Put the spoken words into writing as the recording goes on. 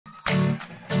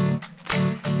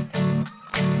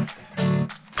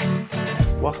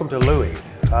Welcome to Louie.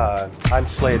 I'm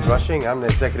Slade Rushing. I'm the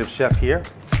executive chef here.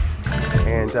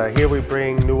 And here we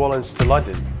bring New Orleans to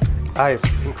London. It's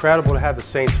incredible to have the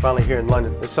Saints finally here in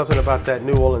London. There's something about that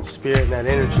New Orleans spirit and that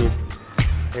energy.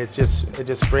 It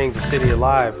just brings the city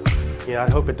alive. You know, I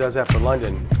hope it does that for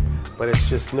London. But it's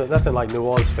just nothing like New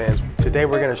Orleans fans. Today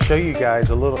we're going to show you guys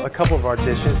a couple of our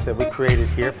dishes that we created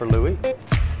here for Louie.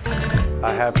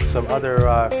 I have some other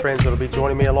friends that'll be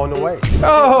joining me along the way.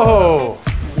 Oh!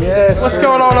 Yes. What's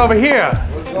going on over here?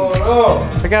 What's going on?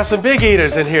 I got some big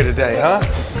eaters in here today, huh?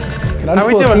 How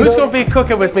we pull doing? Who's going to be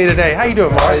cooking with me today? How you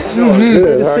doing, Mark?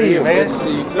 Good to see you, man.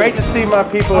 Great to see my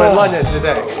people in London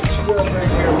today.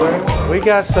 We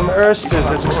got some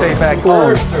oysters, as we say back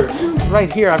home.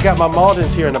 Right here, I've got my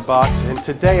Maldens here in the box, and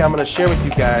today I'm going to share with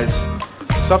you guys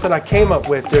something I came up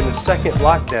with during the second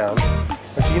lockdown.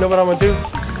 And so you know what I'm going to do?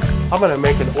 I'm going to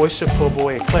make an oyster po'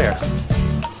 boy eclair.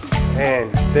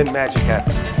 And then magic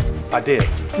happened. I did.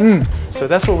 So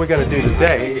that's what we're going to do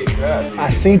today. I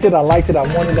seen it, I liked it, I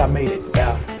wanted it, I made it.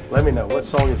 Now, let me know what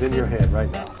song is in your head right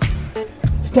now.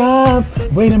 Stop,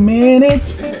 wait a minute.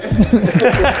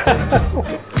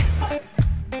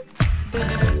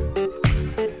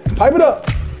 Pipe it up.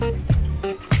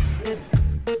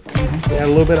 Add a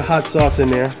little bit of hot sauce in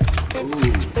there.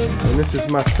 And this is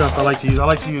my stuff I like to use. I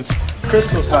like to use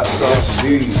Crystal's hot sauce. I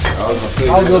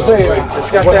was gonna say, it's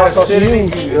got that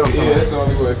acidity. Yeah, that's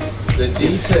only what the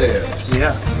details.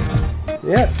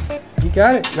 Yeah, you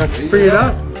got it. Now free it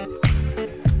up.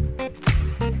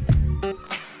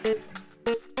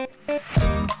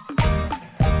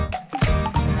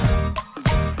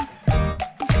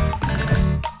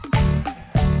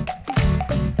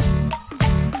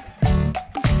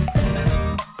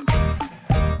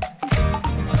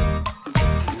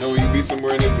 You know, you be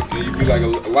somewhere in it, and you be like a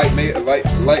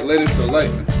light lettuce or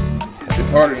light. It's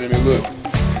harder than it looks.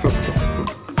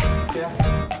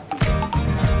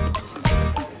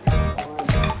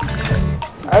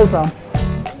 Hey, fam.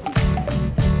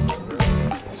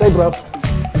 Say, bro,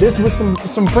 this with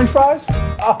some French fries?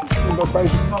 Oh, you go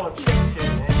crazy.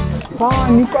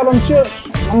 Fine, you call them chips.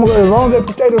 I'm gonna, as long as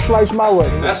that potato slice my way.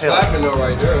 That's slapping though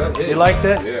right there. You like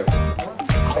that? Yeah.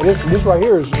 Hey, this right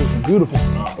here is beautiful.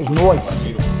 It's moist.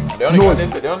 They only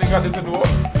got this in New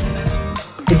Orleans.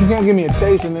 But you can't give me a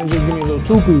taste and then just give me a little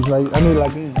two-piece, right? I need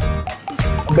like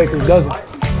a baker's dozen.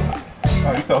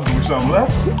 Oh, you thought there was something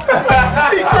left?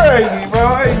 He crazy, bro.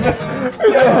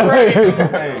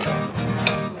 Hey.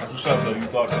 What's up, though? You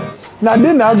thought that? No, I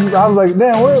didn't. I was like,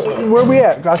 damn, where we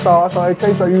at? I saw a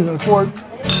taste like using a fork.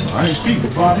 I ain't speak for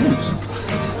 5 minutes.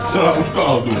 Shut up, what you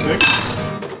all do, nigga?